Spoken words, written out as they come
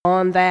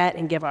on that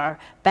and give our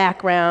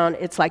background.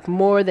 It's like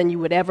more than you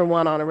would ever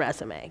want on a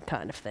resume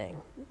kind of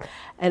thing.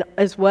 And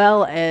as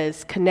well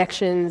as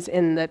connections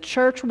in the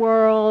church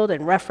world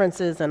and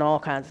references and all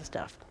kinds of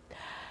stuff.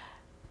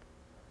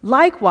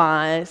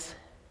 Likewise,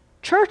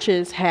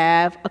 churches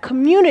have a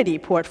community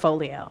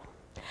portfolio.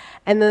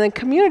 And then the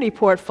community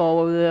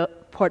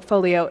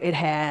portfolio, it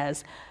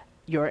has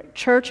your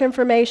church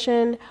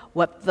information,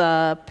 what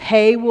the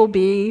pay will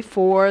be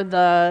for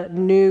the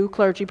new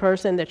clergy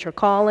person that you're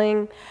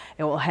calling.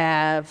 It will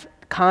have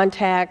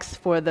contacts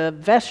for the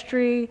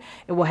vestry.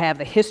 It will have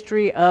the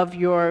history of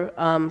your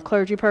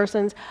clergy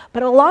persons.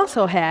 But it will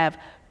also have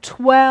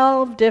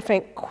 12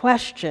 different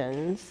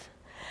questions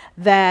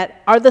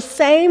that are the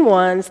same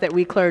ones that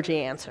we clergy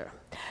answer.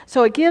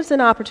 So it gives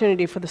an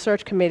opportunity for the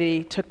search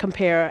committee to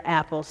compare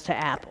apples to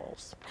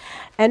apples.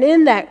 And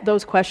in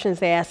those questions,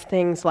 they ask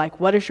things like,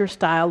 what is your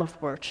style of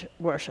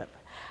worship?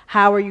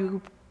 How are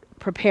you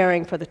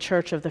preparing for the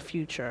church of the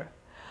future?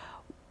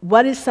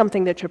 What is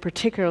something that you're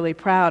particularly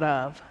proud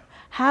of?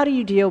 How do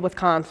you deal with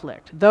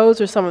conflict?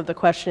 Those are some of the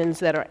questions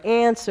that are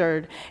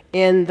answered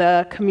in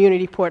the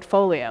community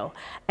portfolio.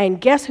 And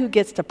guess who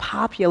gets to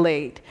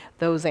populate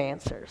those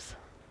answers?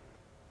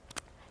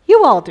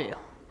 You all do.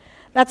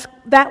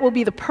 That will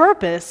be the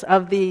purpose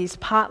of these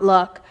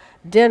potluck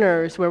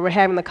dinners where we're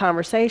having the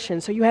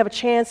conversation, so you have a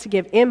chance to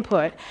give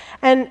input.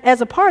 And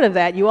as a part of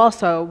that, you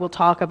also will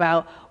talk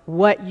about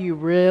what you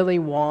really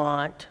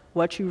want,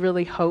 what you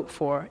really hope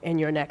for in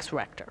your next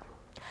rector.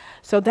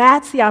 So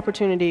that's the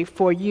opportunity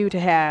for you to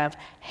have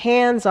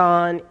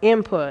hands-on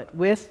input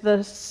with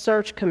the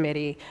search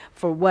committee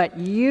for what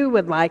you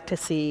would like to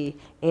see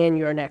in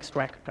your next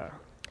rector.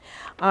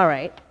 All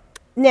right.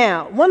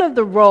 Now, one of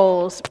the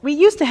roles, we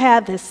used to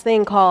have this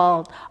thing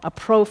called a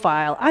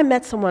profile. I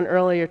met someone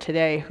earlier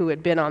today who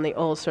had been on the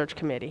old search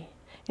committee.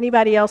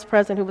 Anybody else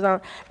present who was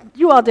on?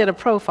 You all did a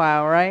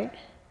profile, right?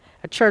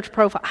 A church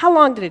profile. How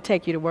long did it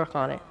take you to work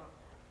on it?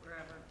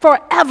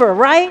 Forever,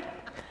 right?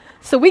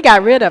 So we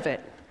got rid of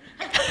it.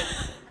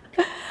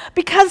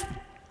 Because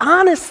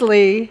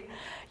honestly,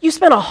 you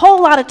spent a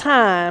whole lot of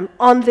time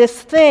on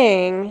this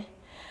thing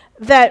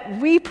that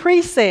we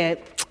said,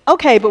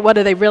 okay, but what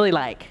are they really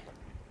like?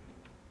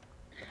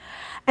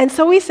 And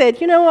so we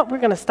said, you know what, we're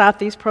going to stop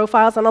these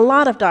profiles, and a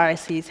lot of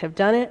dioceses have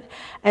done it.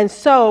 And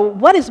so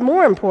what is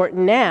more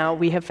important now,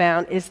 we have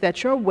found, is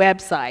that your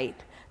website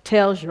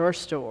tells your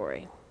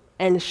story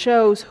and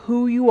shows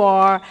who you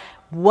are,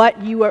 what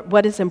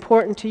is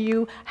important to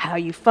you, how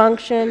you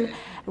function.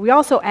 We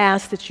also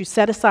ask that you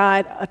set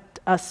aside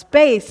a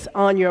space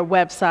on your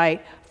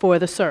website for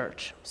the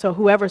search. So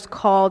whoever's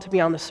called to be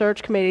on the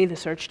search committee, the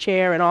search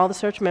chair, and all the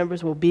search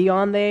members will be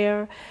on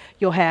there.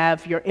 You'll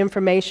have your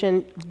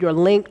information, your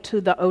link to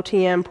the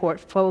OTM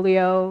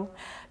portfolio,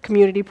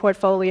 community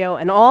portfolio,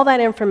 and all that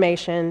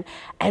information.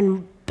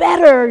 And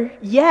better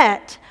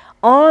yet,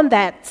 on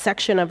that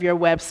section of your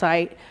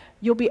website,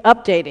 you'll be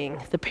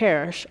updating the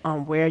parish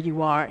on where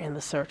you are in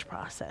the search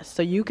process.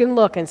 So you can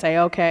look and say,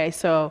 okay,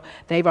 so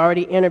they've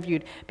already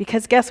interviewed.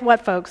 Because guess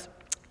what, folks?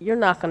 You're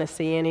not going to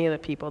see any of the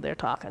people they're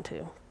talking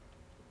to.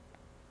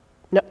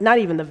 No, not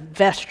even the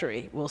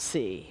vestry will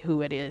see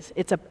who it is.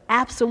 It's an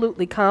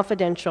absolutely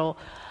confidential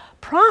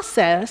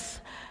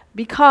process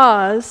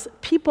because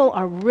people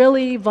are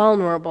really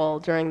vulnerable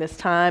during this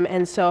time.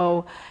 And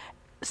so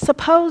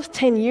suppose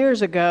 10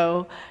 years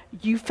ago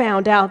you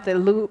found out that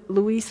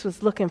Luis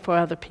was looking for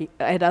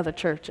at other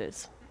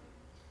churches.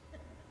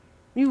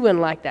 You wouldn't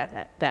like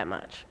that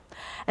much.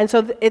 And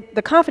so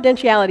the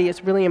confidentiality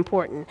is really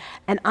important.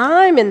 And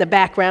I'm in the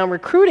background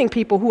recruiting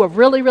people who are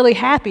really, really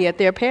happy at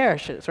their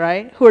parishes,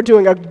 right? Who are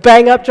doing a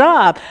bang-up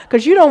job.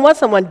 Because you don't want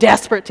someone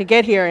desperate to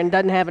get here and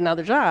doesn't have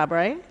another job,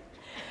 right?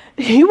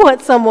 You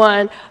want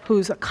someone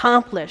who's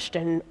accomplished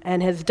and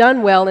has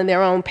done well in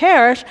their own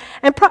parish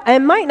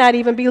and might not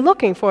even be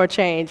looking for a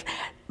change.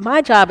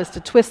 My job is to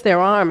twist their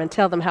arm and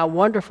tell them how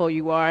wonderful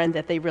you are and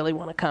that they really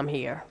want to come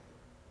here.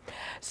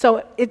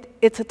 So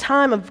it's a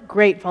time of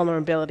great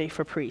vulnerability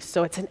for priests.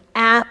 So it's an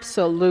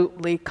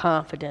absolutely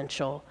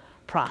confidential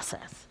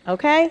process,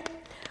 okay?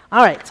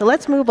 All right, so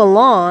let's move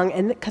along,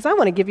 and because I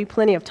want to give you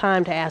plenty of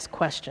time to ask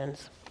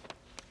questions.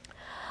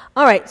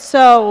 All right,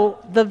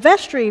 so the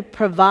vestry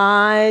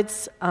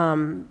provides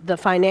the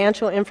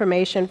financial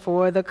information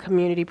for the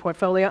community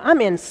portfolio.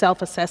 I'm in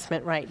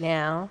self-assessment right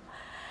now,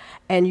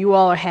 and you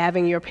all are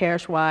having your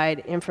parish-wide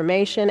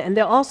information, and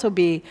there'll also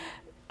be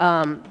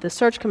the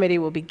search committee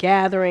will be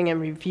gathering and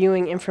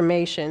reviewing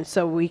information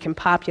so we can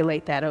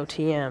populate that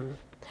OTM.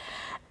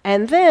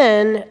 And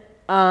then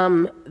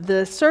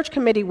the search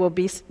committee will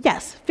be,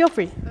 yes, feel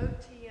free.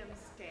 OTM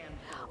stand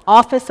for?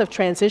 Office of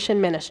Transition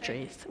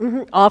Ministries.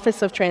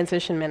 Office of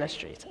Transition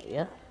Ministries,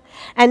 yeah.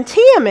 And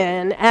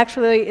TMN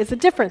actually is a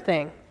different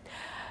thing.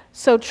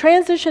 So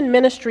Transition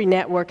Ministry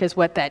Network is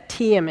what that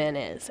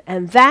TMN is.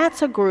 And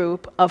that's a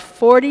group of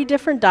 40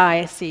 different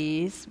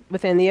dioceses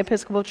within the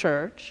Episcopal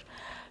Church,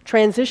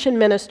 transition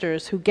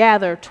ministers who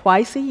gather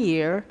twice a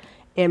year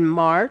in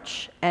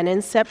March and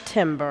in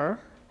September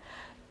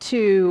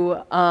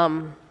to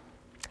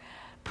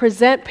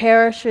present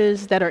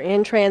parishes that are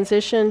in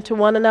transition to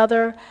one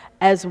another,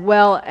 as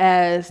well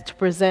as to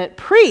present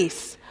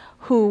priests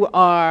who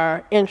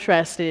are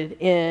interested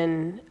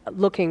in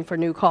looking for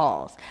new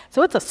calls.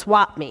 So it's a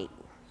swap meet.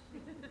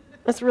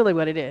 That's really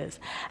what it is.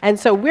 And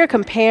so we're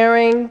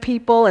comparing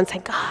people and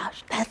saying,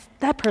 gosh,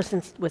 that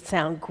person would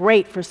sound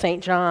great for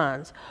St.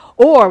 John's.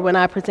 Or when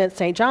I present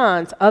St.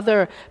 John's,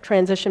 other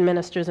transition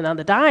ministers in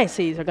other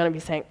dioceses are going to be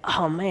saying,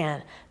 oh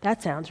man,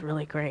 that sounds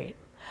really great.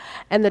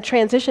 And the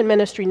Transition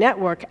Ministry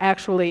Network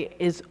actually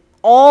is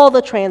all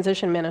the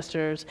transition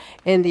ministers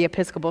in the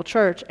Episcopal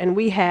Church, and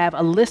we have a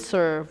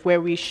listserv where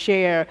we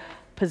share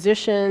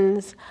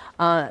positions,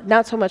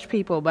 not so much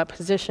people, but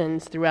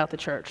positions throughout the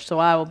church. So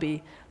I will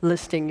be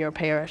listing your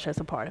parish as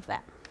a part of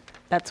that.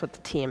 That's what the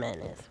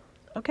TMN is,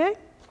 okay?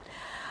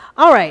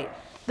 All right,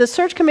 the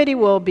search committee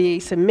will be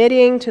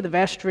submitting to the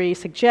vestry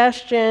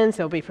suggestions,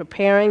 they'll be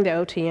preparing the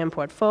OTM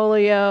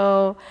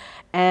portfolio,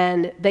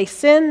 and they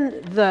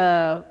send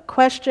the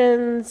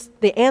questions,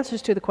 the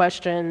answers to the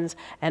questions,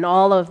 and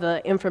all of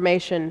the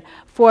information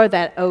for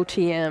that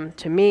OTM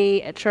to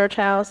me at Church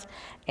House.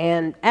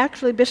 And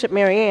actually, Bishop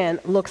Marianne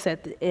looks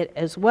at it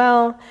as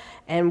well,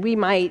 and we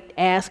might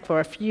ask for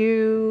a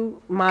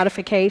few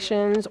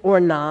modifications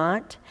or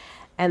not,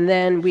 and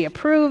then we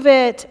approve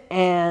it,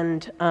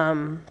 and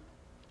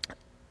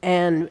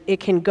it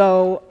can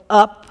go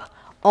up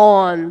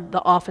on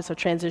the Office of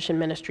Transition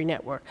Ministry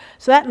Network.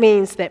 So that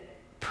means that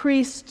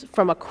priests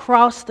from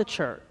across the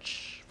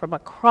church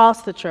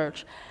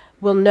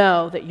will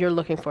know that you're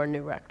looking for a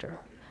new rector.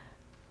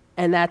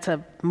 And that's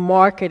a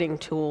marketing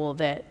tool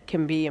that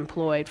can be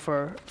employed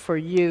for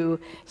you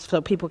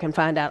so people can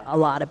find out a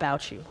lot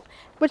about you,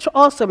 which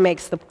also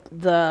makes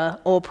the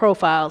old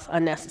profiles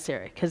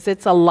unnecessary because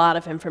it's a lot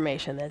of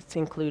information that's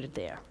included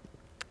there.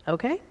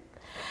 Okay?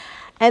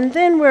 And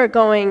then we're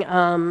going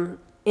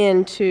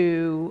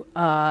into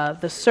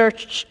the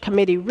search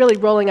committee really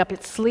rolling up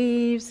its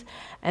sleeves,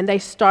 and they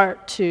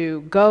start to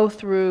go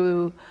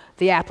through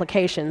the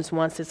applications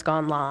once it's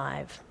gone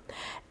live.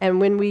 And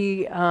when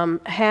we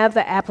have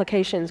the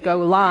applications go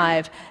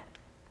live,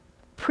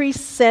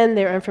 priests send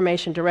their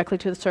information directly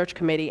to the search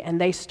committee,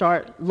 and they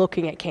start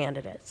looking at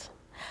candidates.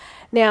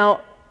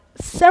 Now,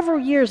 several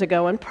years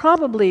ago, and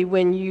probably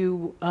when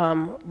you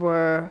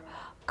were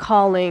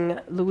calling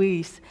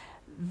Luis,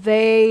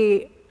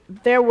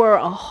 there were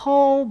a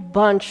whole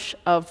bunch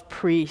of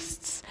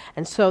priests,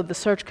 and so the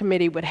search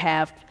committee would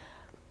have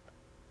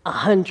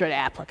 100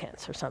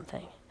 applicants or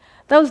something.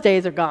 Those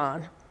days are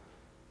gone.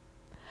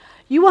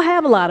 You will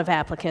have a lot of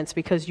applicants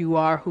because you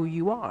are who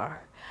you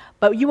are,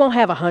 but you won't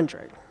have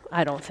 100,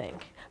 I don't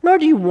think. Nor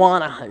do you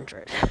want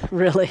 100,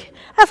 really.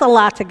 That's a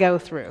lot to go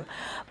through.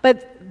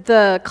 But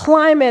the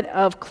climate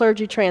of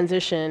clergy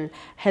transition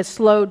has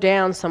slowed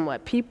down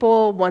somewhat.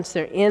 People, once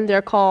they're in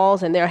their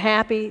calls and they're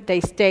happy, they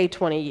stay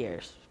 20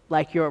 years,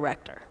 like your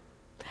rector.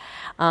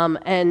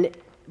 And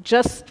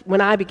just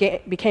when I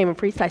became a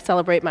priest, I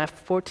celebrate my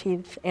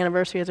 14th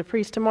anniversary as a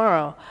priest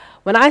tomorrow.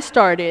 When I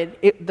started,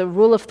 the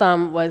rule of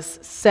thumb was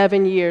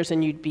 7 years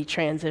and you'd be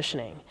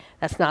transitioning.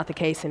 That's not the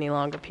case any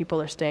longer.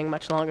 People are staying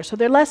much longer. So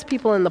there are less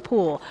people in the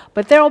pool,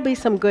 but there will be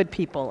some good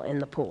people in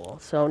the pool,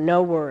 so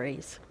no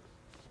worries.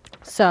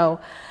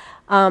 So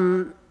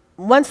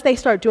once they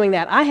start doing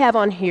that, I have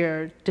on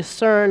here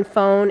Discern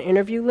phone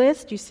interview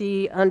list. You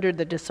see under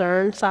the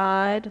Discern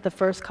side, the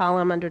first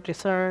column under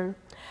Discern.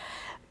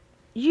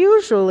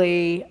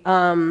 Usually,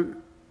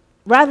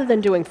 rather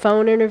than doing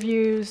phone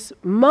interviews,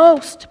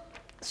 most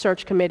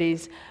search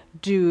committees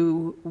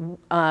do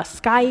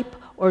Skype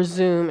or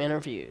Zoom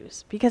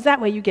interviews, because that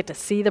way you get to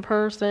see the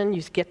person,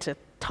 you get to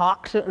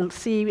talk to and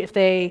see if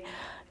they,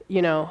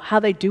 how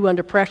they do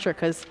under pressure,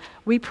 because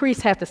we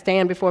priests have to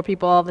stand before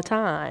people all the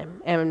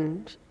time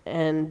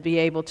and be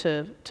able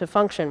to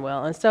function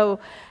well. And so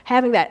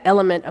having that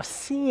element of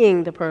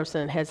seeing the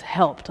person has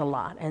helped a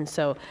lot. And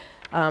so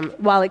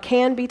while it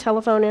can be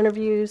telephone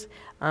interviews,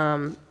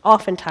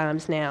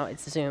 oftentimes now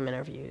it's Zoom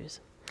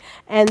interviews.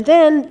 And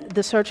then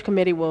the search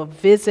committee will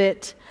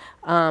visit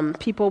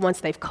people once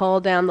they've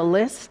called down the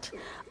list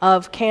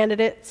of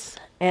candidates.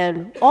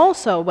 And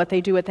also what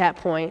they do at that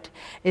point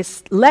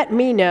is let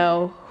me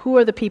know who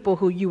are the people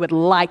who you would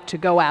like to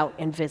go out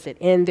and visit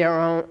in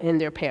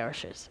their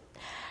parishes.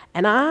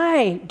 And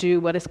I do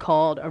what is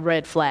called a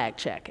red flag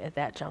check at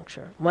that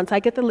juncture. Once I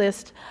get the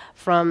list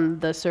from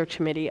the search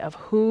committee of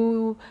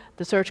who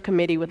the search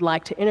committee would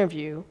like to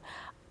interview,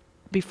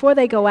 before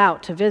they go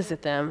out to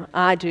visit them,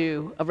 I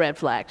do a red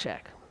flag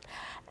check.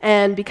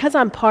 And because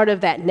I'm part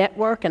of that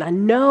network, and I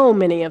know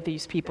many of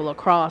these people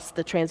across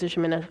the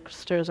transition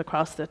ministers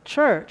across the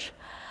church,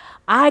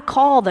 I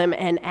call them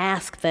and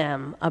ask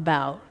them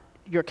about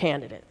your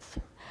candidates.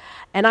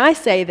 And I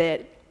say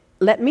that,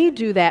 let me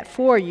do that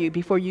for you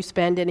before you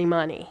spend any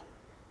money.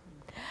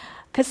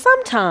 Because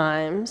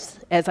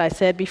sometimes, as I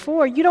said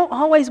before, you don't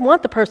always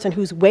want the person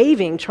who's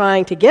waving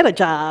trying to get a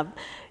job.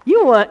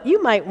 You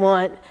might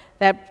want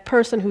that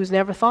person who's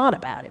never thought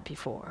about it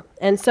before.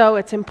 And so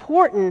it's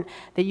important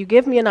that you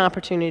give me an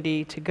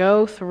opportunity to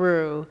go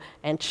through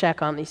and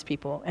check on these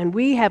people. And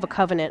we have a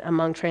covenant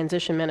among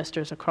transition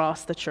ministers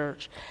across the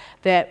church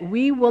that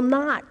we will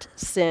not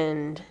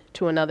send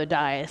to another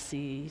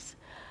diocese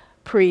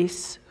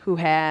priests who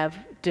have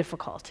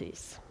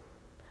difficulties.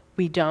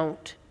 We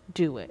don't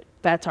do it.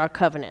 That's our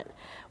covenant.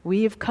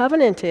 We've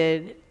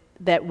covenanted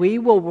that we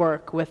will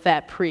work with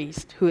that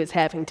priest who is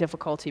having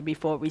difficulty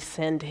before we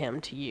send him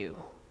to you.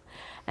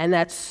 And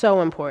that's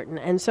so important.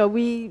 And so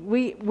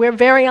we're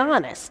very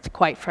honest,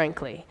 quite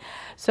frankly.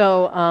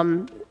 So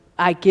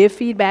I give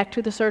feedback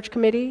to the search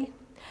committee.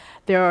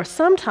 There are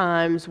some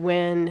times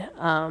when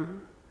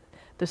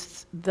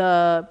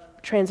the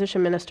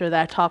transition minister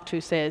that I talk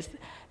to says,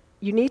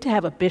 you need to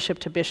have a bishop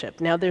to bishop.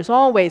 Now, there's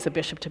always a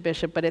bishop to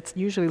bishop, but it's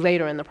usually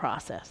later in the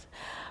process.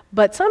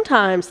 But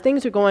sometimes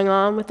things are going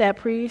on with that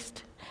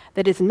priest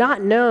that is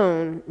not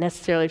known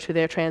necessarily to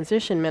their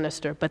transition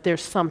minister, but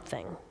there's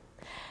something.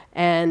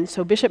 And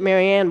so Bishop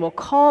Marianne will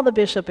call the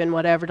bishop in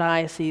whatever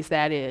diocese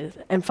that is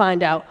and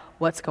find out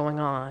what's going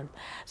on.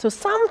 So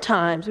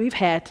sometimes we've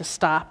had to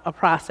stop a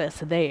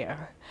process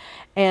there.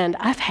 And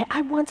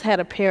I once had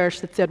a parish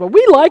that said, well,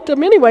 we liked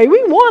him anyway,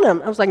 we want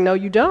him. I was like, no,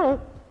 you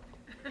don't.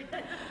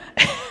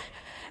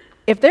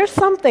 If there's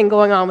something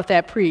going on with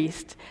that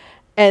priest,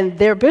 and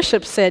their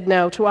bishop said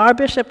no, to our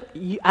bishop,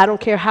 I don't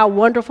care how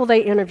wonderful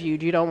they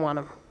interviewed, you don't want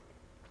them.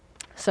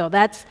 So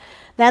that's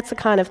the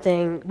kind of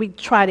thing we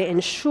try to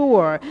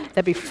ensure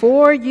that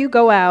before you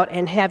go out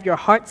and have your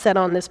heart set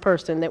on this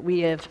person, that we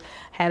have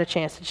had a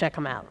chance to check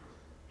them out.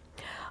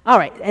 All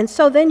right, and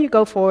so then you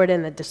go forward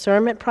in the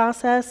discernment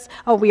process.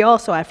 Oh,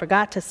 I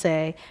forgot to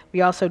say,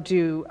 we also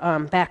do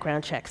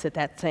background checks at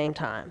that same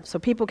time. So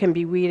people can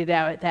be weeded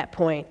out at that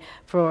point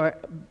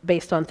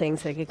based on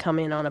things that could come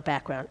in on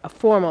a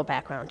formal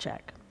background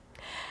check.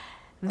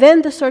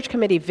 Then the search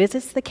committee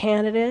visits the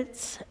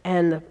candidates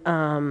and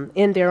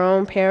in their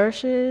own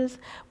parishes,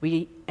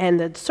 and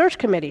the search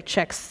committee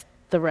checks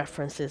the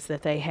references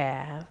that they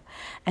have,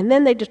 and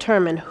then they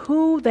determine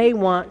who they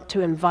want to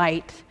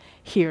invite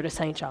here to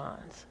St.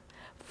 John's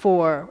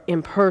for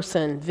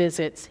in-person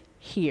visits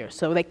here.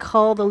 So they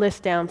cull the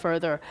list down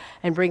further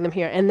and bring them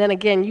here. And then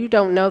again, you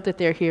don't know that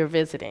they're here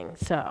visiting.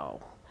 So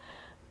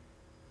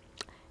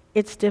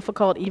it's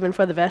difficult even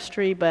for the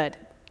vestry, but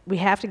we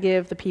have to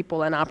give the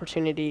people an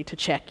opportunity to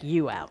check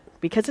you out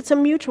because it's a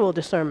mutual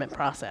discernment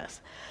process.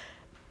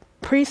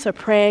 Priests are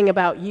praying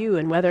about you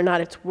and whether or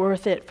not it's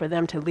worth it for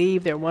them to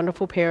leave their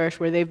wonderful parish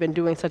where they've been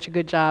doing such a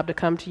good job to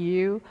come to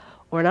you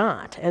or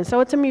not. And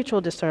so it's a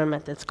mutual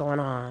discernment that's going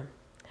on.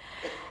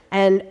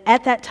 And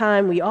at that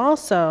time, we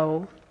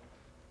also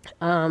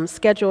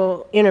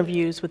schedule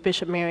interviews with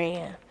Bishop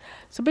Marianne.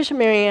 So Bishop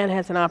Marianne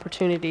has an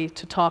opportunity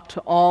to talk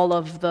to all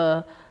of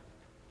the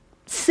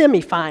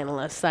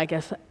semi-finalists, I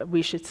guess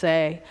we should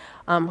say,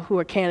 who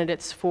are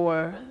candidates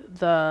for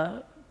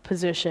the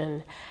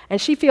position,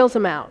 and she feels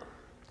them out.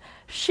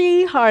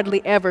 She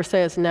hardly ever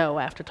says no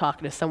after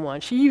talking to someone.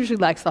 She usually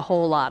likes the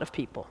whole lot of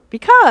people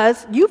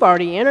because you've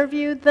already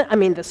interviewed them. I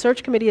mean, the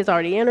search committee has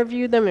already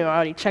interviewed them. You've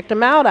already checked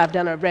them out. I've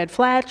done a red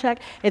flag check.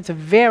 It's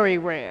very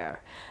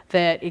rare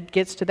that it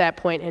gets to that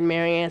point and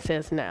Marianne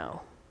says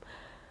no.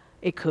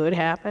 It could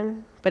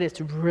happen, but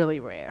it's really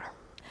rare.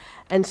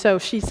 And so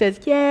she says,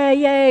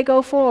 yay,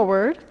 go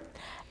forward.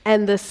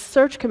 And the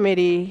search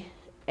committee,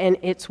 in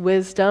its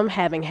wisdom,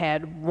 having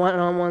had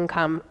one-on-one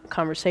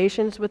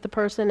conversations with the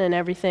person and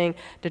everything,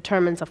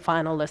 determines a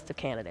final list of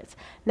candidates.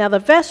 Now, the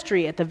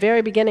vestry, at the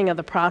very beginning of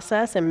the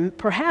process, and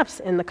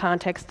perhaps in the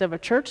context of a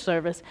church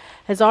service,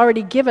 has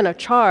already given a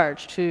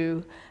charge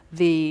to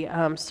the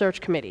search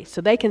committee.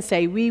 So they can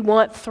say, we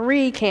want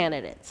 3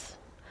 candidates,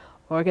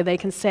 or they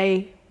can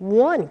say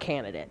 1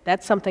 candidate.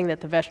 That's something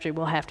that the vestry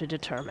will have to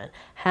determine,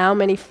 how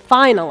many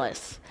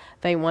finalists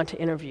they want to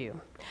interview.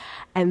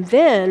 And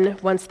then,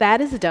 once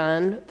that is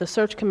done, the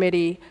search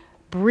committee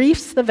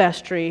briefs the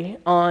vestry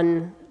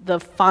on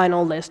the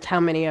final list, how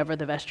many ever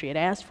the vestry had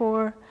asked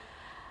for.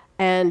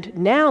 And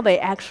now they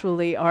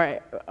actually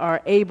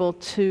are able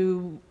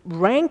to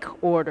rank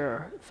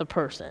order the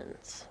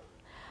persons,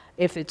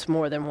 if it's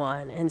more than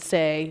one, and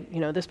say,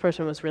 this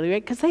person was really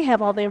great, because they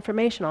have all the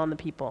information on the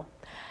people.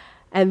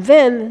 And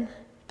then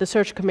the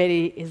search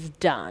committee is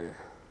done.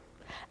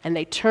 And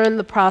they turn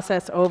the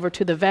process over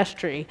to the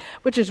vestry,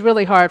 which is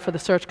really hard for the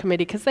search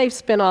committee because they've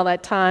spent all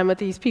that time with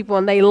these people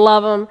and they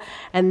love them,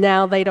 and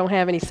now they don't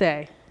have any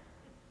say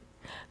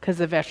because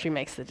the vestry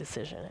makes the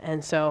decision.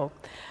 And so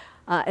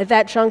at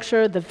that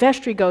juncture, the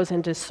vestry goes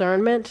in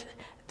discernment.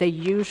 They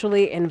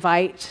usually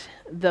invite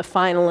the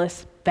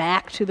finalists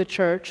back to the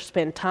church,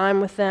 spend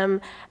time with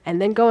them,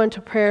 and then go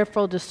into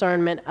prayerful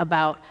discernment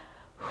about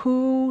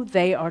who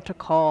they are to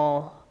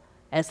call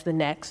as the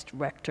next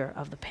rector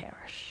of the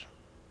parish.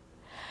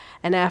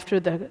 And after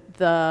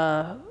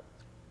the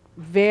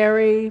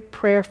very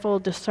prayerful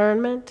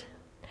discernment,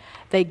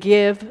 they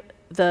decide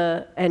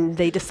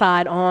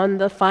on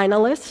the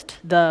finalist,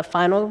 the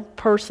final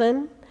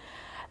person.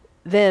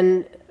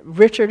 Then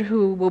Richard,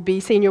 who will be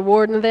senior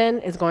warden then,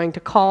 is going to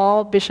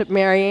call Bishop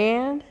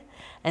Marianne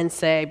and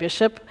say,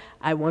 Bishop,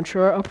 I want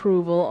your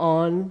approval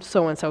on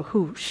so-and-so,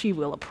 who she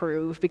will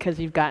approve because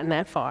you've gotten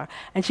that far.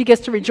 And she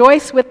gets to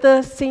rejoice with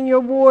the senior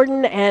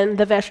warden and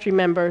the vestry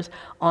members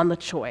on the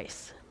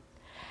choice.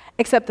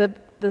 Except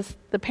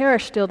the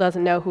parish still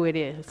doesn't know who it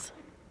is.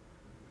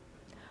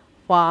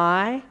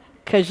 Why?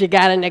 Because you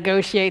got to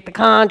negotiate the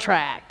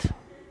contract.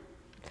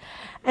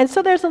 And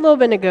so there's a little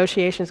bit of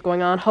negotiations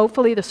going on.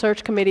 Hopefully the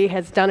search committee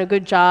has done a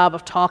good job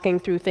of talking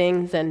through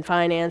things and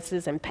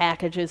finances and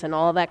packages and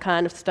all that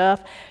kind of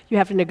stuff. You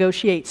have to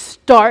negotiate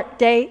start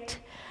date,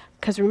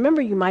 because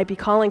remember, you might be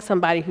calling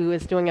somebody who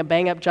is doing a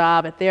bang-up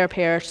job at their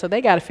parish, so they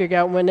got to figure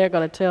out when they're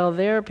going to tell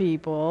their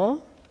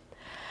people.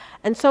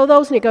 And so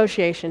those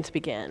negotiations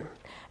begin.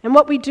 And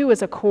what we do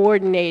is a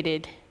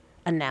coordinated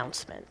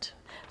announcement.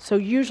 So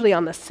usually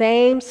on the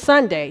same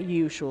Sunday,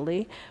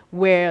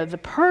 where the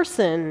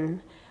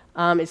person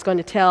is going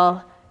to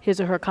tell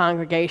his or her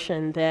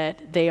congregation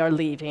that they are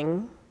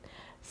leaving.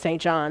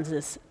 St.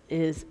 John's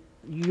is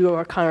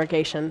your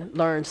congregation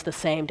learns the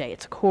same day.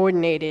 It's a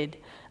coordinated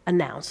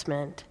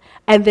announcement,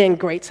 and then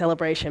great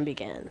celebration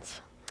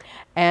begins.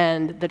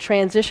 And the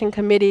transition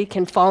committee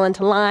can fall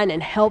into line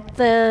and help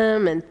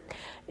them, and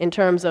in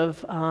terms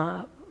of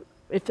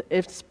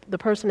if the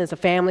person is a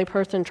family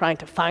person trying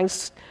to find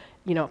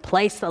a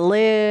place to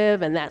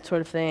live and that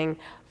sort of thing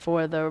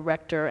for the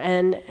rector,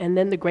 and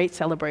then the great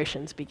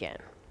celebrations begin.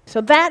 So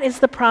that is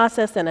the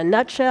process in a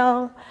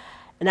nutshell,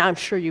 and I'm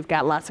sure you've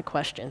got lots of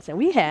questions, and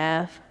we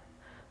have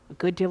a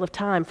good deal of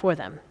time for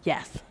them.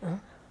 Yes?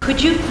 Could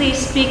you please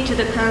speak to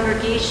the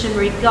congregation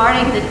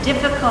regarding the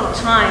difficult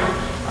time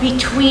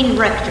between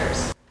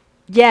rectors?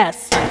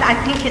 Yes. I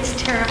think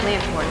it's terribly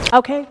important.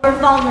 Okay. We're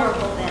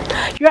vulnerable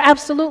then. You're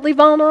absolutely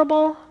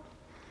vulnerable.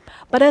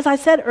 But as I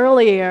said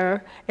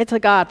earlier, it's a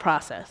God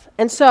process.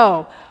 And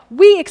so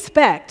we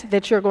expect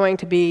that you're going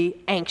to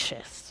be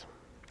anxious.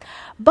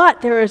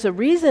 But there is a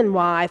reason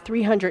why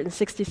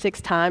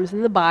 366 times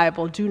in the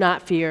Bible, do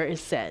not fear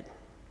is said.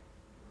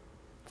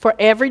 For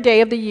every day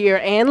of the year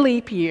and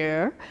leap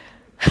year,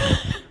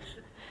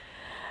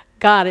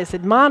 God is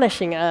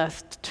admonishing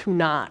us to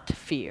not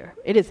fear.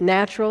 It is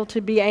natural to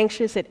be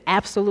anxious. It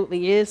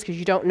absolutely is, because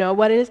you don't know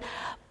what it is.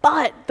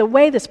 But the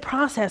way this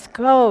process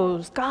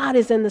goes, God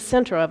is in the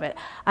center of it.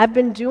 I've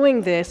been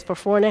doing this for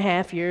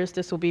 4.5 years.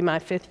 This will be my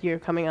 5th year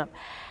coming up.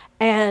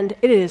 And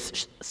it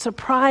is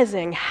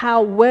surprising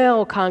how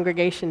well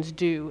congregations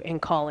do in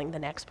calling the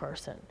next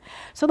person.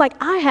 So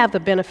I have the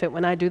benefit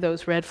when I do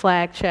those red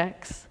flag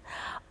checks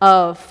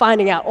of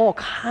finding out all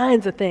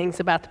kinds of things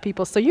about the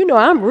people. So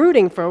I'm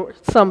rooting for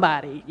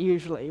somebody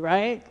usually,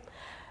 right?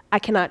 I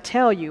cannot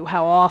tell you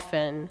how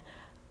often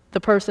the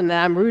person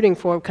that I'm rooting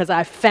for, because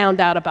I found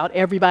out about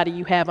everybody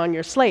you have on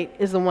your slate,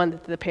 is the one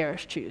that the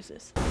parish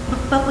chooses.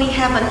 But we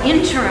have an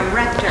interim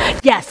rector.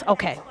 Yes,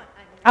 okay.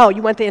 Oh,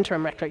 you want the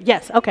interim rector?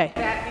 Yes, okay.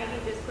 That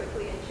maybe just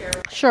quickly and share.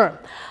 Sure.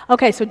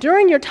 Okay, so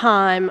during your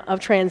time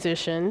of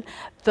transition,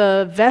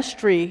 the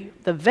vestry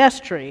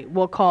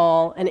will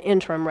call an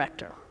interim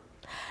rector.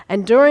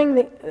 And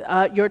during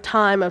your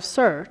time of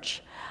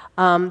search,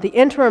 the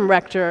interim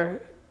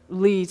rector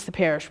leads the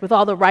parish with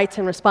all the rights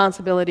and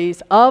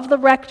responsibilities of the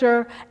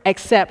rector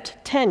except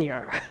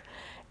tenure.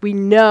 We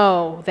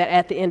know that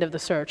at the end of the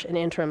search, an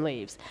interim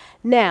leaves.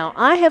 Now,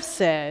 I have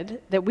said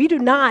that we do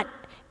not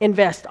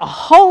invest a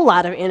whole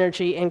lot of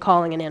energy in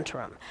calling an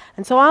interim.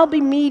 And so I'll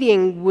be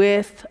meeting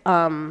with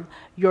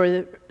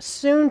your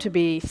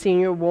soon-to-be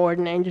senior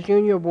warden and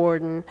junior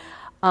warden,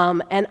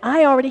 and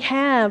I already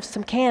have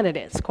some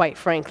candidates, quite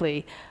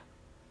frankly,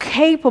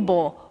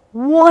 capable,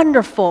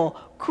 wonderful,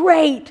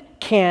 great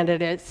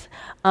candidates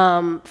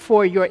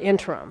for your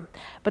interim.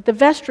 But the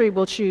vestry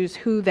will choose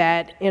who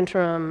that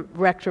interim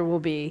rector will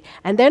be,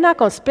 and they're not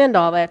going to spend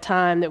all that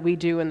time that we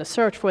do in the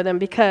search for them,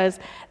 because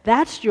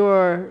that's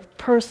your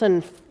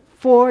person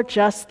for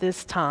just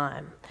this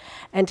time.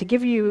 And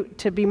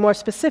to be more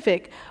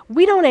specific,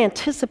 we don't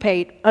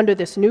anticipate under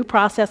this new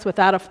process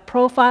without a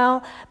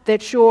profile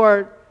that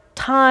your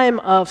time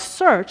of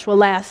search will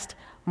last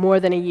more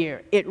than a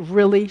year. It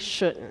really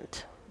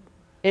shouldn't.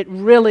 It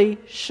really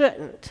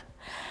shouldn't.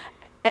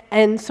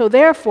 And so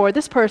therefore,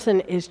 this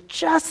person is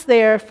just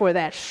there for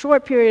that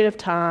short period of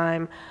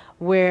time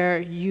where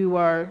you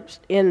are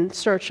in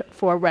search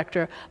for a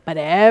rector, but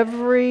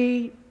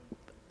every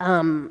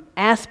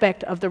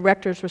aspect of the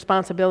rector's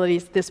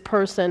responsibilities, this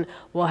person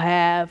will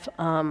have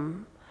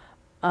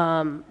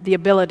the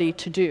ability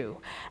to do.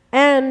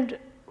 And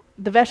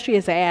the vestry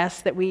has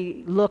asked that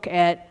we look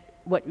at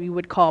what we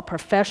would call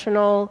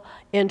professional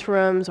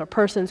interims, or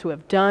persons who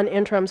have done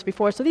interims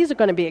before. So these are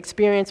going to be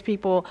experienced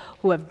people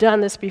who have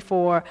done this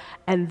before,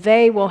 and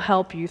they will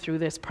help you through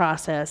this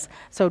process.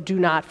 So do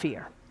not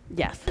fear.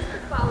 Yes? To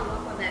follow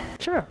up on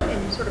that, sure,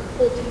 and sort of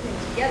pull two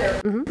things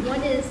together. Mm-hmm.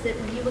 One is that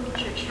when you look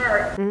at your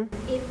chart,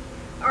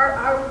 Mm-hmm.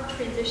 Our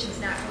transition's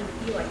not going to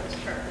be like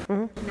this chart.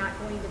 Mm-hmm. It's not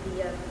going to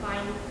be a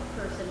find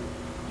a person,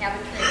 have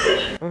a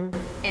transition,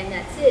 Mm-hmm. and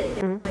that's it.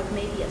 Mm-hmm. Like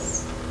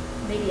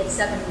maybe a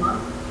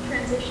 7-month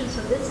transition.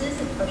 So this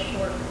isn't a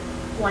short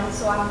one.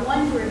 So I'm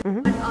wondering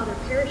Mm-hmm. what other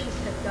parishes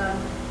have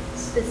done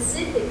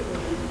specifically,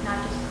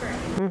 not just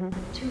currently,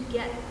 to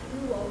get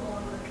through a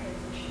longer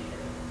transition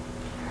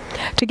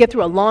period. To get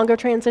through a longer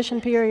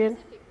transition period?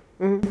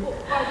 Mm-hmm. Well,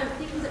 are there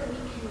things that we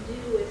can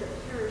do as a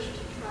parish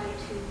to try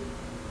to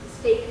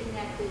stay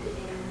connected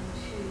and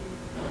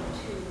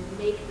to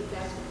make the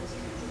best of this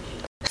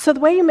transition? So the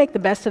way you make the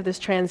best of this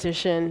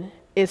transition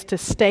is to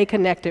stay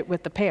connected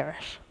with the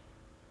parish.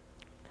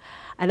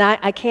 And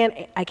I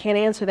can't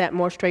answer that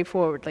more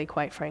straightforwardly,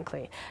 quite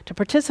frankly. To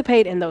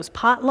participate in those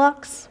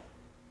potlucks,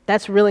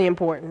 that's really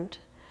important.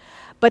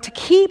 But to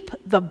keep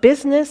the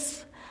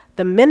business,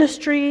 the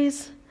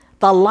ministries,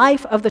 the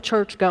life of the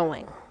church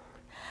going,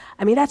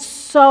 I mean, that's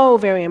so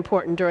very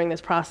important during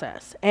this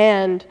process.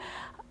 And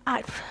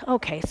I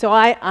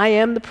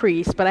am the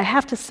priest, but I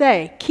have to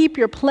say, keep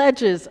your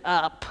pledges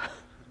up.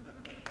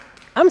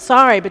 I'm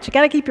sorry, but you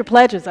got to keep your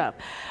pledges up,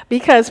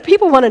 because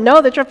people want to know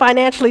that you're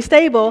financially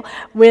stable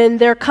when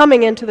they're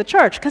coming into the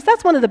church, because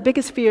that's one of the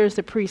biggest fears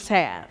that priests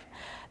have.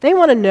 They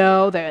want to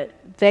know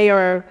that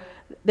they're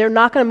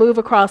not going to move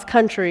across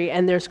country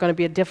and there's going to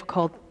be a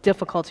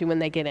difficulty when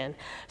they get in.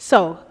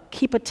 So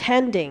keep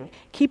attending,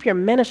 keep your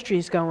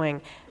ministries going,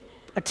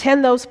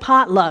 attend those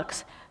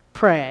potlucks,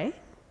 pray.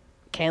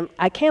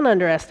 I can't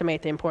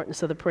underestimate the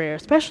importance of the prayer,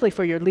 especially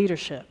for your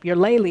leadership, your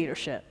lay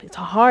leadership. It's a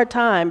hard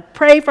time.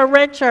 Pray for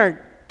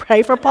Richard.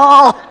 Pray for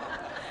Paul.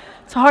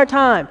 It's a hard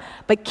time.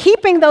 But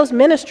keeping those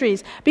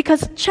ministries,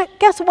 because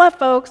guess what,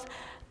 folks?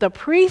 The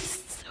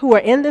priests who are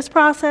in this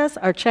process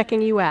are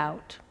checking you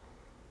out.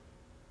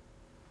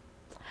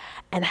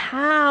 And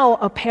how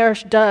a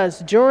parish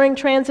does during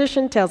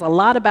transition tells a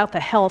lot about the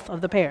health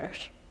of the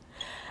parish.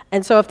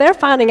 And so if they're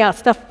finding out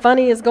stuff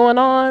funny is going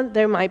on,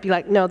 they might be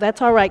like, no,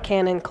 that's all right,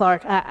 Canon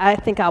Clark. I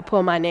think I'll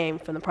pull my name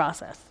from the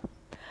process.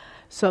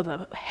 So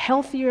the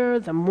healthier,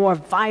 the more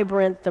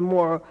vibrant, the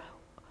more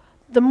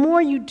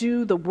you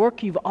do the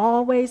work you've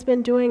always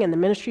been doing and the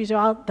ministries are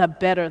all, the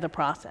better the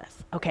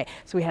process. Okay,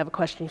 so we have a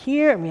question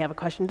here and we have a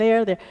question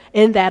there,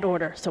 in that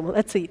order. So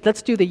let's see,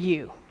 let's do the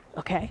you,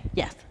 okay?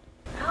 Yes.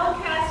 How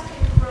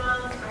casting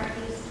from are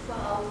these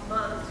 12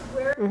 months?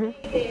 Where may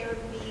there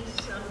be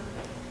some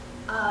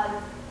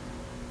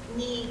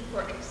need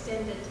for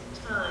extended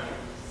time?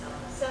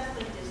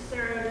 Self-assessment,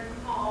 discern,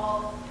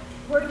 call.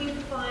 Where do you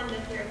find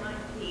that there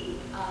might be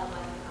like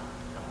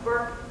a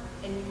burp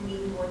and you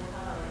need more time?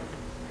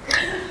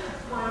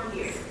 1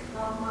 year,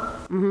 12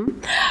 months.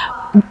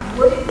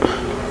 Would it be,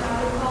 as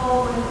I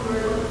recall, when we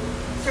were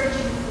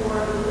searching for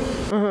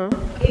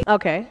relief?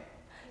 Okay.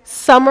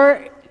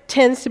 Summer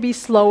tends to be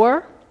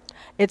slower.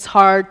 It's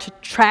hard to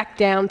track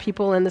down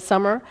people in the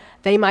summer.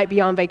 They might be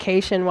on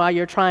vacation while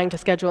you're trying to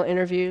schedule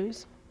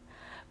interviews.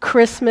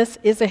 Christmas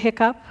is a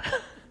hiccup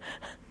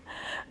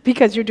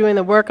because you're doing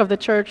the work of the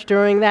church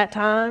during that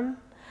time.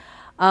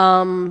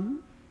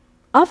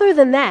 Other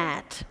than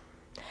that,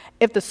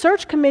 if the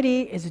search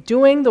committee is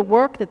doing the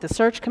work that the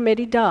search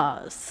committee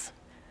does,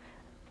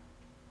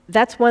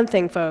 that's one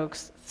thing,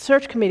 folks.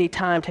 Search committee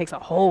time takes a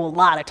whole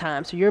lot of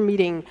time. So you're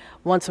meeting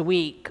once a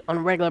week on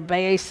a regular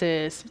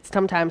basis,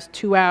 sometimes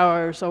 2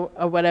 hours or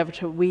whatever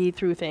to weed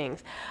through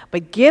things.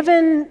 But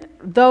given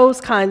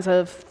those kinds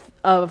of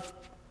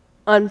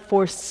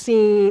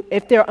unforeseen,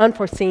 if there are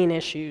unforeseen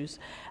issues,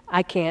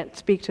 I can't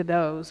speak to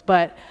those.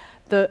 But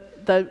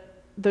the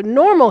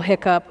normal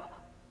hiccup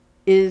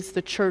is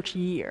the church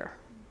year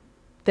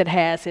that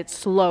has its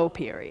slow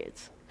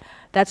periods.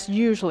 That's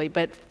usually,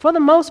 but for the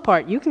most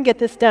part, you can get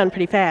this done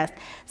pretty fast.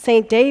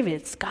 St.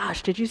 David's,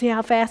 gosh, did you see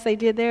how fast they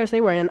did theirs?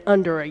 They were in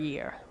under a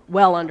year,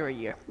 well under a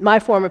year. My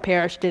former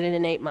parish did it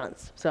in 8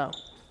 months, so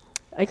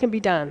it can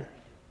be done.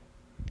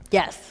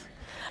 Yes.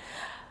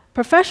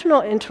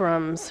 Professional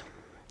interims,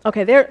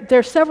 okay, there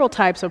are several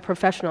types of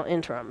professional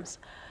interims,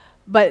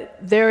 but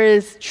there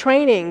is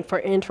training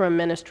for interim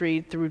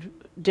ministry through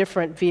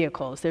different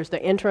vehicles. There's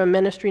the Interim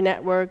Ministry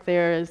Network,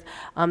 there's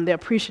the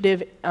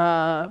Appreciative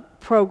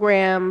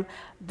program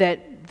that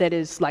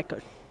is like,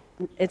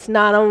 it's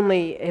not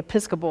only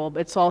Episcopal, but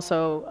it's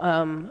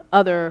also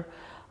other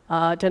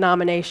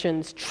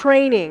denominations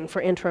training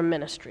for interim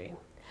ministry.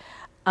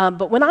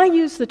 But when I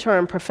use the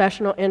term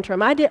professional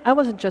interim, I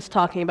wasn't just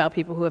talking about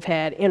people who have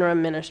had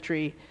interim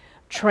ministry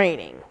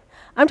training.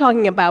 I'm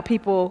talking about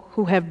people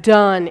who have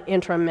done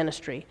interim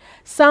ministry.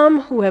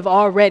 Some who have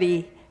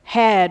already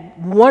had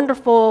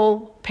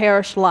wonderful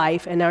parish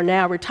life and are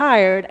now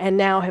retired and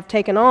now have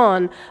taken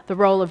on the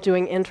role of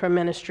doing interim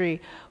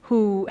ministry,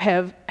 who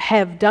have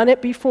done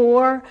it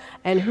before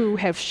and who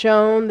have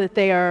shown that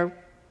they are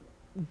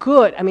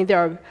good. I mean,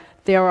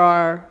 there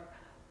are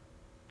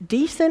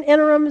decent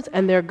interims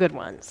and there are good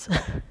ones.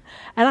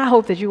 And I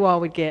hope that you all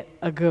would get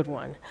a good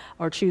one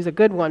or choose a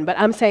good one. But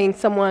I'm saying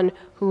someone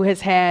who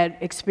has had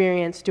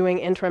experience doing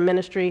interim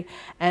ministry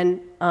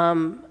and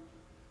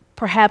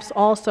perhaps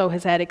also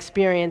has had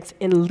experience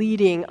in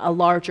leading a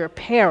larger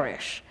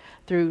parish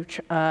through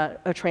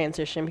a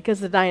transition, because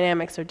the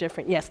dynamics are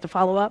different. Yes, to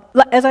follow up?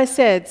 As I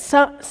said,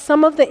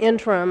 some of the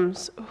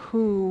interims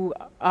who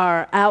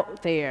are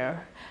out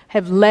there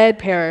have led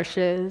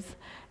parishes,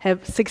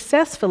 have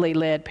successfully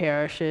led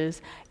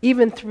parishes,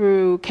 even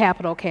through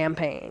capital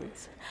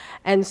campaigns.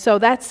 And so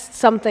that's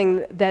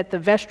something that the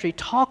vestry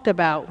talked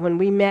about when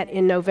we met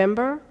in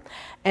November.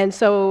 And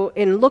so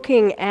in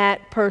looking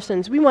at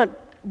persons, we want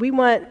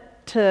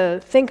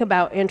to think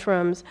about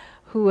interims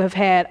who have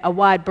had a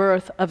wide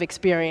berth of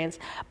experience.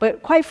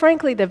 But quite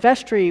frankly, the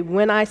vestry,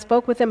 when I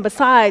spoke with them,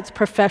 besides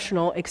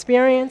professional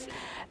experience,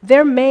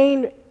 their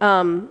main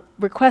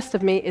request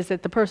of me is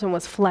that the person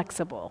was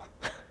flexible.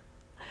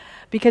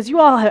 Because you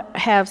all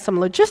have some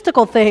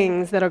logistical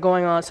things that are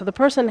going on, so the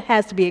person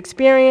has to be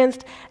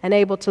experienced and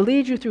able to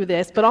lead you through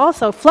this, but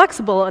also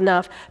flexible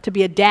enough to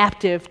be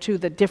adaptive to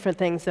the different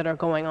things that are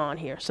going on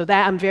here. So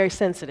that I'm very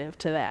sensitive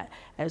to that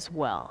as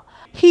well.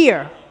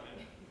 Here,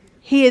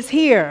 he is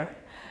here,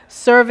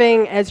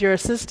 serving as your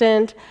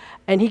assistant,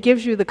 and he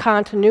gives you the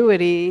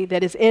continuity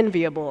that is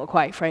enviable,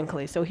 quite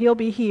frankly. So he'll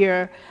be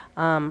here,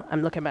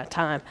 I'm looking at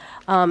time,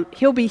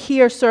 he'll be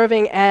here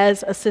serving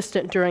as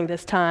assistant during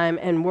this time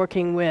and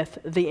working with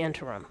the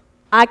interim.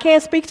 I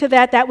can't speak to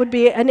that, that would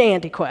be an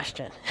Andy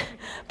question.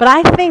 But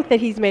I think that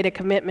he's made a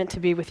commitment to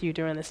be with you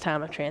during this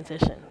time of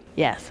transition.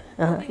 Yes,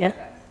 yeah,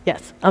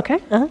 yes, okay,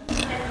 And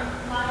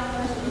my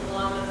question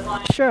along this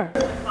line. Sure.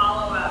 To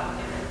follow up,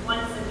 if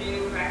once a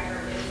new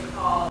record is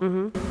called,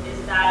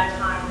 is that a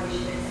time we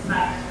should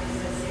expect the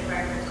assistant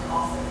record to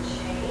also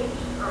change,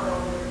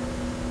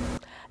 or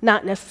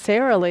Not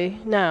necessarily,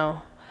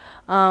 no.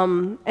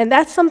 And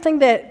that's something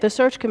that the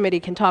search committee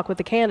can talk with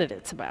the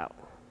candidates about.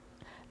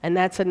 And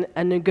that's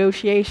a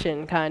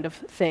negotiation kind of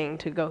thing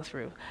to go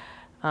through.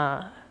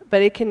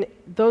 But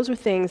those are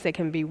things that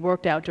can be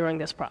worked out during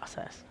this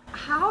process.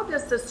 How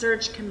does the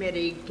search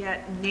committee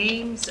get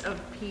names of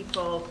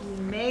people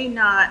who may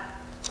not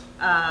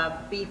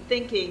be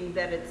thinking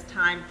that it's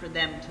time for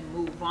them to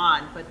move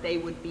on, but they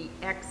would be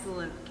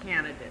excellent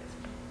candidates?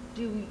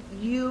 Do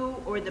you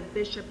or the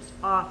bishop's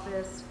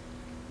office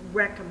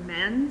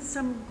recommend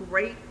some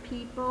great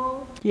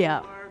people?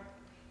 Yeah.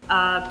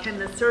 Or can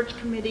the search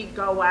committee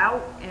go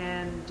out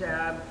and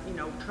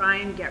try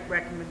and get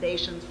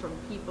recommendations from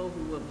people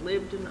who have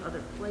lived in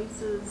other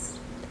places?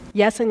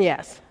 Yes and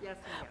yes. Yes and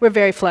yes. We're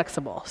very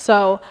flexible.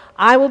 So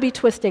I will be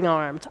twisting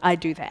arms. I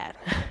do that.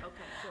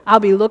 I'll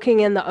be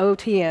looking in the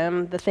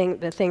OTM, the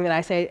thing that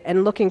I say,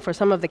 and looking for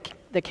some of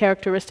the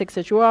characteristics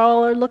that you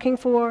all are looking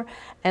for,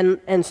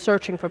 and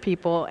searching for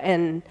people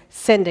and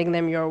sending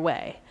them your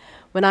way.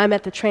 When I'm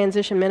at the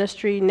Transition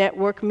Ministry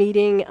Network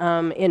meeting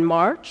in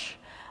March,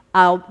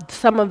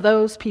 some of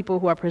those people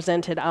who are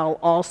presented, I'll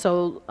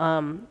also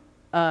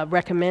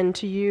recommend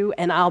to you,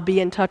 and I'll be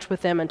in touch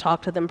with them and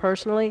talk to them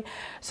personally.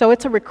 So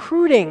it's a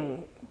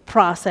recruiting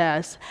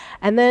process.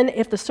 And then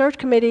if the search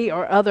committee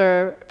or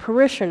other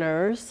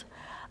parishioners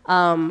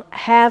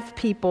have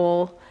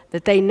people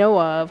that they know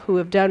of who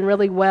have done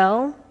really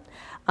well,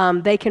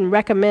 they can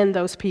recommend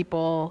those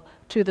people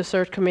to the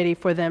search committee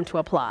for them to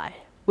apply,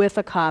 with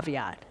a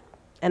caveat.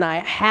 And I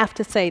have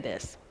to say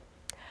this,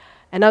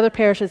 and other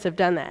parishes have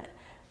done that.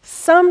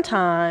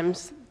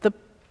 Sometimes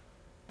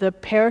the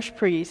parish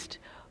priest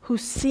who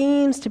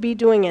seems to be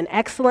doing an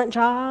excellent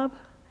job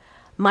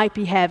might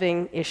be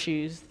having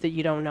issues that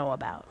you don't know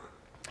about.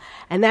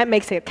 And that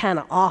makes it kind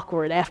of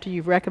awkward after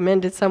you've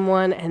recommended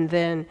someone, and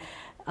then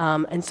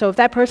and so if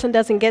that person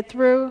doesn't get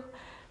through,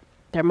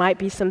 there might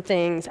be some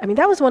things. I mean,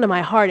 that was one of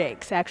my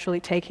heartaches, actually,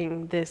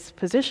 taking this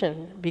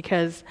position,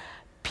 because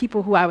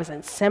people who I was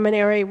in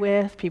seminary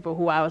with, people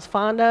who I was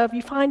fond of,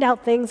 you find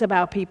out things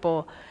about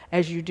people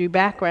as you do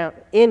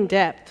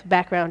in-depth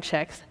background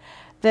checks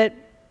that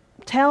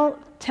tell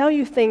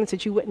you things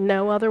that you wouldn't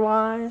know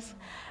otherwise.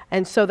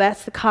 And so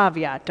that's the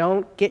caveat.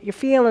 Don't get your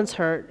feelings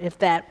hurt if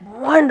that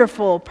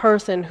wonderful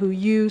person who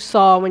you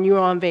saw when you were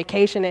on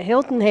vacation at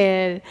Hilton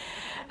Head,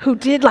 who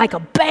did like a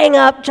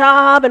bang-up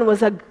job and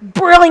was a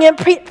brilliant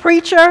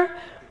preacher,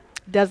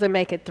 doesn't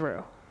make it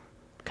through.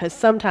 Because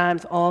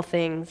sometimes all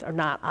things are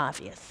not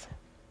obvious.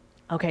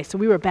 Okay, so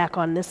we were back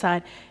on this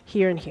side,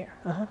 here and here.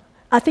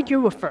 I think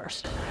you were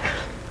first.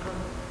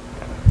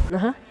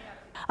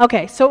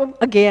 Okay, so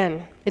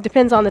again, it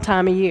depends on the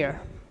time of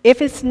year.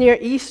 If it's near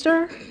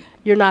Easter,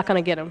 you're not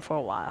going to get them for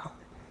a while.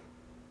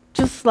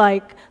 Just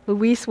like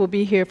Luis will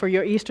be here for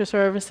your Easter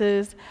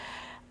services,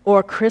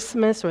 or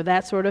Christmas, or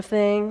that sort of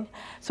thing.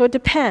 So it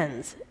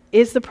depends.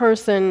 Is the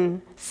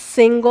person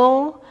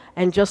single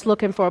and just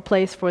looking for a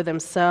place for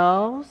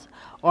themselves?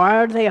 Or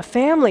are they a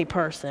family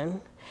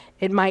person?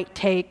 It might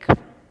take a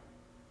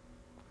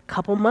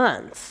couple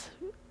months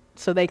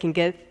so they can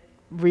get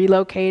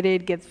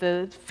relocated, get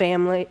the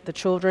family, the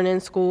children in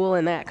school,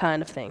 and that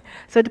kind of thing.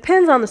 So it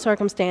depends on the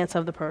circumstance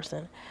of the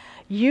person.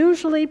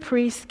 Usually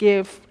priests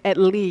give at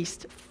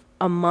least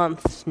a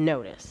month's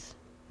notice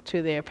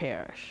to their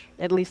parish,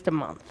 at least a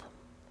month.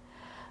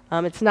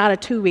 It's not a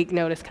 2-week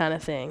notice kind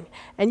of thing.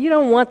 And you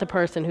don't want the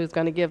person who's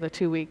going to give a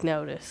 2-week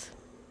notice.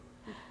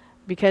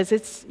 Because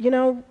it's,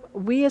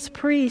 we as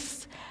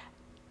priests,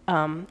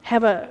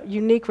 have a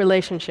unique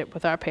relationship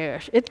with our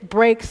parish. It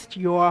breaks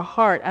your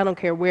heart, I don't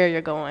care where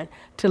you're going,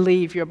 to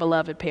leave your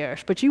beloved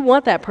parish. But you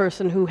want that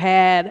person who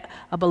had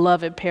a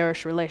beloved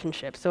parish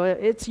relationship. So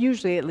it's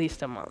usually at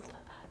least a month.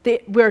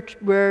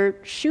 We're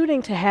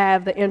shooting to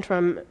have the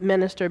interim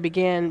minister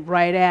begin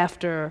right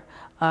after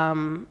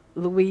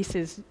Luis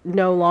is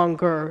no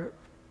longer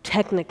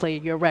technically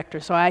your rector.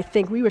 So I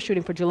think we were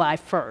shooting for July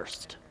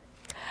 1st.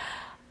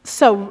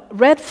 So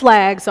red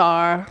flags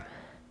are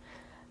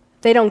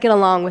they don't get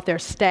along with their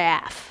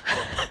staff.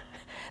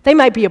 They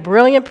might be a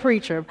brilliant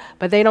preacher,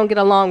 but they don't get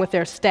along with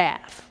their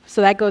staff. So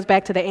that goes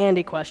back to the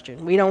Andy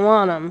question. We don't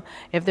want them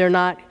if they're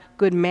not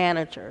good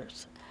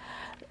managers.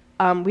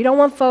 We don't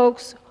want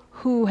folks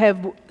who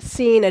have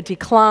seen a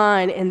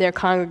decline in their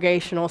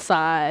congregational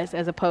size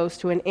as opposed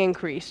to an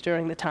increase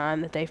during the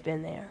time that they've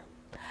been there.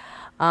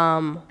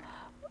 And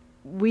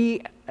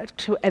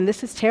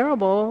this is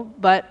terrible,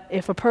 but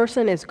if a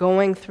person is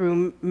going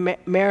through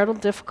marital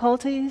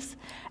difficulties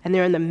and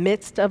they're in the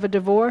midst of a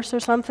divorce or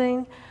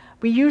something,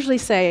 we usually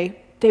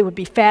say they would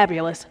be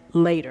fabulous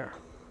later,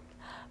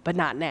 but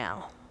not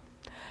now.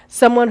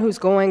 Someone who's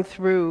going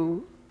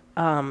through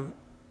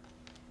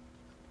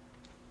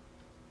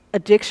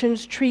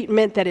addictions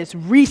treatment that is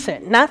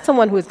recent, not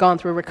someone who has gone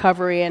through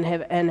recovery and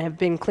have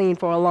been clean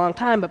for a long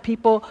time, but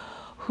people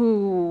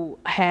who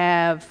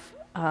have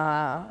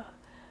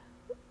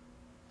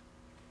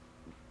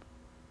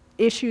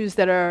issues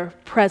that are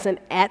present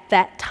at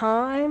that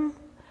time,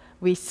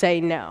 we say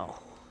no.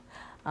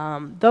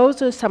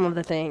 Those are some of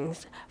the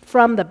things.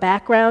 From the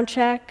background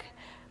check,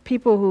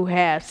 people who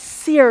have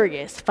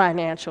serious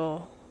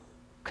financial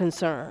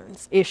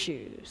concerns,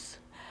 issues.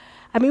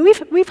 I mean,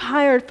 we've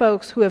hired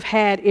folks who have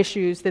had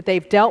issues that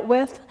they've dealt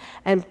with,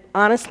 and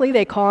honestly,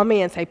 they call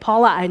me and say,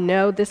 Paula, I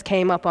know this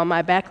came up on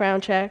my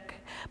background check,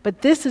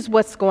 but this is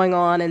what's going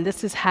on, and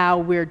this is how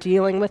we're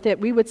dealing with it.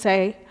 We would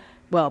say,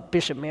 well,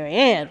 Bishop Mary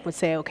Ann would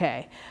say,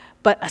 okay,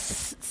 but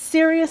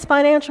serious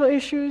financial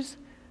issues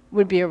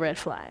would be a red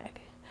flag.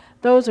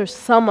 Those are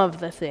some of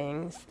the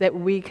things that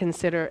we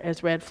consider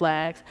as red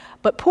flags,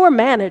 but poor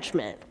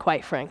management,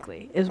 quite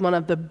frankly, is one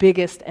of the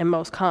biggest and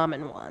most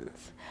common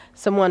ones.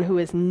 Someone who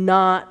is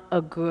not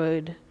a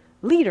good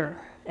leader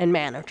and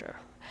manager.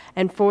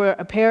 And for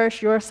a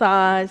parish your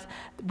size,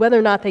 whether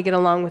or not they get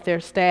along with their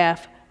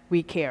staff,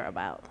 we care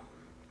about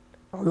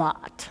a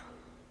lot.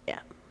 Yeah.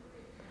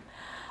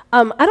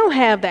 I don't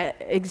have that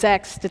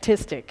exact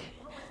statistic.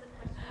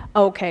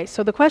 Okay,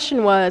 so the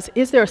question was,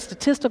 is there a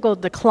statistical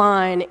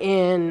decline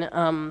in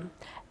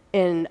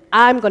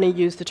I'm going to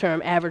use the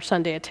term average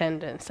Sunday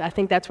attendance. I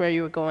think that's where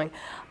you were going,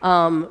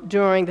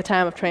 during the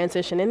time of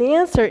transition. And the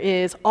answer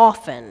is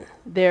often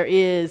there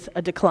is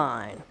a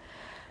decline.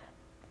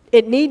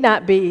 It need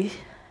not be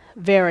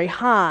very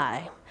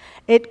high.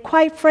 It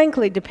quite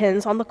frankly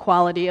depends on the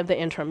quality of the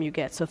interim you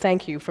get. So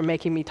thank you for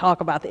making me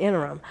talk about the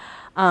interim.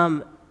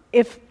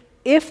 If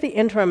the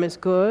interim is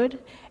good,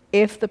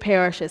 if the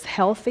parish is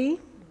healthy,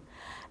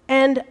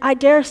 and I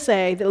dare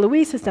say that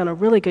Luis has done a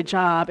really good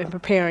job in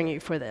preparing you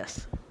for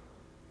this.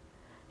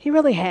 He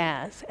really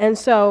has. And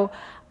so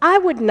I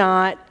would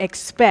not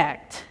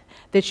expect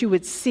that you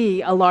would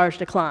see a large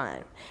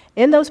decline.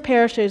 In those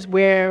parishes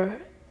where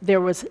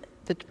the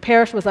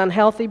parish was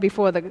unhealthy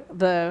before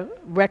the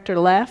rector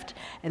left,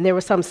 and there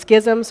was some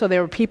schism, so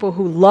there were people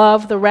who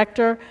loved the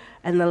rector,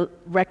 and the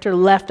rector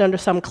left under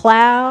some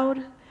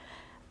cloud,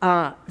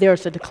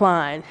 there's a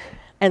decline.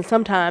 And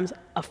sometimes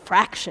a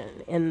fraction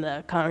in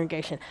the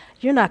congregation.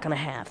 You're not going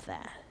to have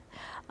that.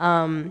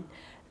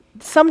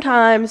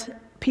 Sometimes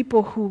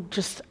people who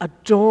just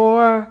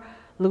adore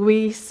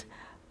Luis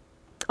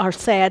are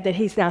sad that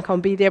he's not going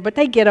to be there, but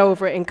they get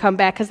over it and come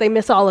back because they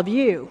miss all of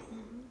you.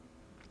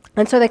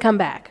 And so they come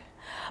back.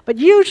 But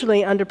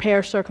usually under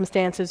parish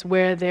circumstances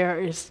where there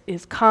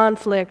is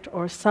conflict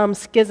or some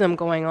schism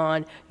going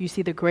on, you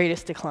see the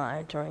greatest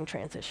decline during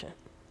transition.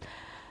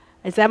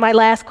 Is that my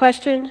last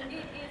question? It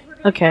is. We're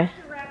going to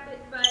have to wrap it,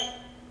 but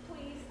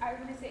please, I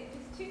want to say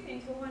just two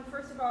things. Well, one,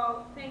 first of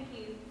all, thank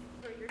you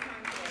for your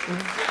time today.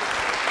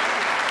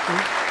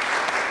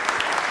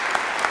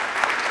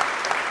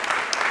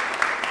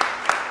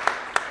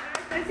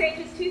 I was going to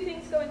say just two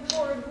things going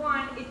forward.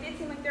 One, it did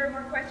seem like there are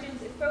more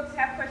questions. If folks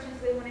have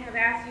questions they want to have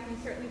asked, you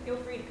can certainly feel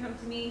free to come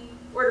to me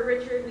or to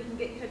Richard. We can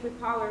get in touch with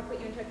Paula or put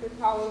you in touch with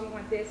Paula. We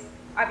want this.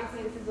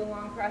 Obviously, this is a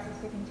long process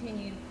to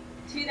continue.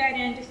 To that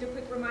end, just a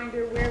quick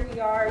reminder where we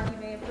are. You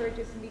may have heard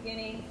just in the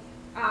beginning.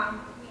 We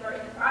are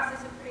in the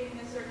process of creating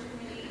a search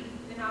committee.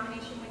 The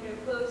nomination window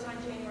closed on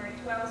January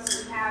 12th,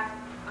 so we have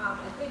a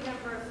good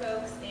number of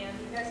folks, and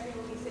the vestry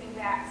will be sitting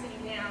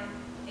down,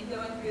 and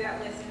going through that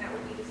list, and that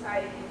will be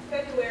decided in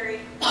February.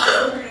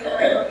 We're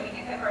going to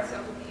be ahead of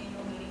ourselves with the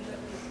annual meeting, but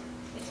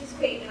we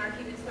anticipate in our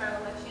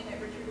Cuban-style election that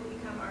Richard will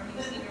become our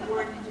new senior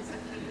warden in just a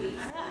few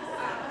weeks.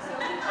 So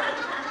we will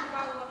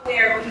follow up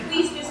there. But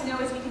please just know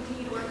as we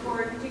continue to work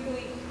forward,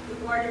 particularly with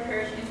larger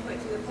parish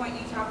input, to the point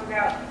you talked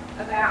about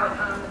the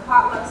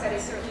potlucks, that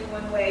is certainly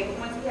one way. But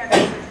once we have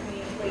that search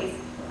committee in place,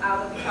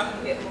 we'll be talking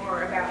a bit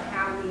more about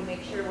how we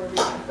make sure we're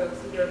reaching folks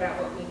to hear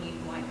about what we need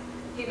and want.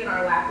 given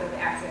our lack of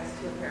access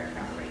to a parish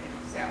council right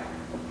now.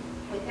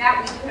 So with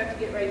that, we do have to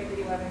get ready for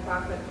the 11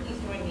 o'clock, but please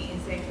join me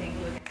in saying thank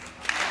you again.